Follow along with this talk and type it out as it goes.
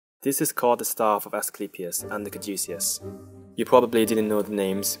This is called the staff of Asclepius and the caduceus. You probably didn't know the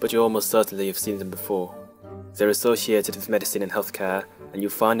names, but you almost certainly have seen them before. They're associated with medicine and healthcare, and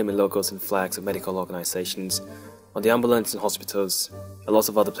you'll find them in logos and flags of medical organizations, on the ambulance in hospitals, and lots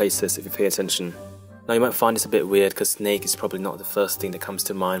of other places if you pay attention. Now you might find this a bit weird because snake is probably not the first thing that comes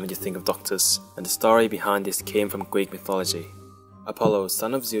to mind when you think of doctors, and the story behind this came from Greek mythology. Apollo,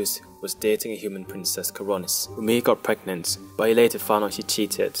 son of Zeus, was dating a human princess, Coronis, whom he got pregnant, but he later found out she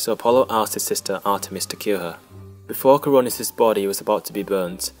cheated, so Apollo asked his sister Artemis to cure her. Before Coronis' body was about to be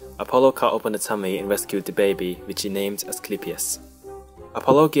burnt, Apollo cut open the tummy and rescued the baby, which he named Asclepius.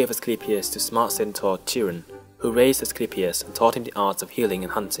 Apollo gave Asclepius to smart centaur Chiron, who raised Asclepius and taught him the arts of healing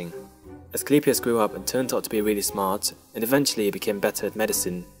and hunting. Asclepius grew up and turned out to be really smart, and eventually became better at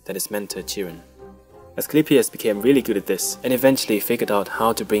medicine than his mentor Chiron. Asclepius became really good at this, and eventually figured out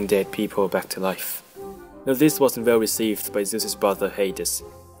how to bring dead people back to life. Now this wasn't well received by Zeus's brother Hades,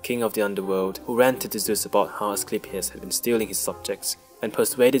 king of the underworld, who ranted to Zeus about how Asclepius had been stealing his subjects, and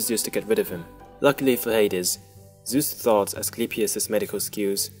persuaded Zeus to get rid of him. Luckily for Hades, Zeus thought Asclepius' medical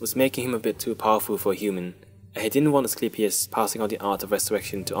skills was making him a bit too powerful for a human, and he didn't want Asclepius passing on the art of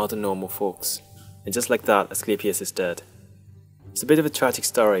resurrection to other normal folks. And just like that, Asclepius is dead. It's a bit of a tragic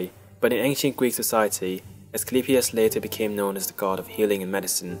story, but in ancient Greek society, Asclepius later became known as the god of healing and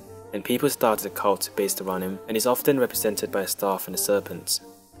medicine, and people started a cult based around him, and is often represented by a staff and a serpent.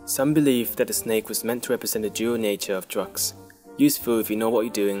 Some believe that the snake was meant to represent the dual nature of drugs, useful if you know what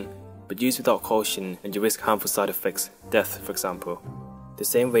you're doing, but used without caution and you risk harmful side effects, death for example. The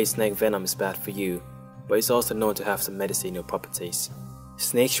same way snake venom is bad for you, but it's also known to have some medicinal properties.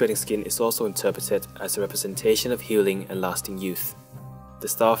 Snake shredding skin is also interpreted as a representation of healing and lasting youth. The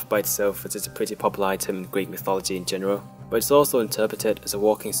staff by itself is a pretty popular item in Greek mythology in general, but it's also interpreted as a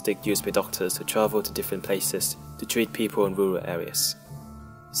walking stick used by doctors who travel to different places to treat people in rural areas.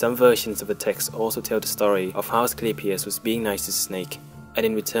 Some versions of the text also tell the story of how Asclepius was being nice to the snake, and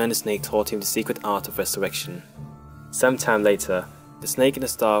in return the snake taught him the secret art of resurrection. Sometime later, the snake and the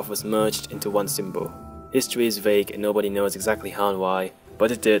staff was merged into one symbol. History is vague and nobody knows exactly how and why,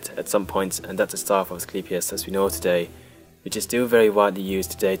 but it did at some point, and that's the staff of Asclepius as we know today, which is still very widely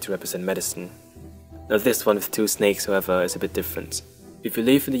used today to represent medicine. Now this one with two snakes, however, is a bit different. If you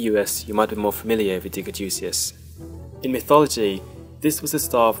live in the US, you might be more familiar with the caduceus. In mythology, this was a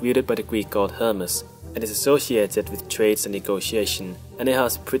staff wielded by the Greek god Hermes, and is associated with trades and negotiation, and it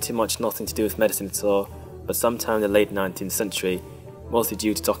has pretty much nothing to do with medicine at all, but sometime in the late 19th century, mostly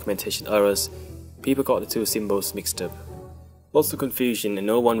due to documentation errors, people got the two symbols mixed up. Lots of confusion and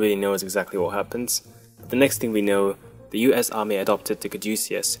no one really knows exactly what happens, but the next thing we know, the US Army adopted the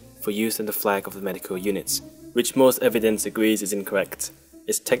caduceus for use on the flag of the medical units, which most evidence agrees is incorrect.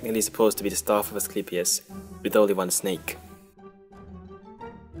 It's technically supposed to be the staff of Asclepius, with only one snake.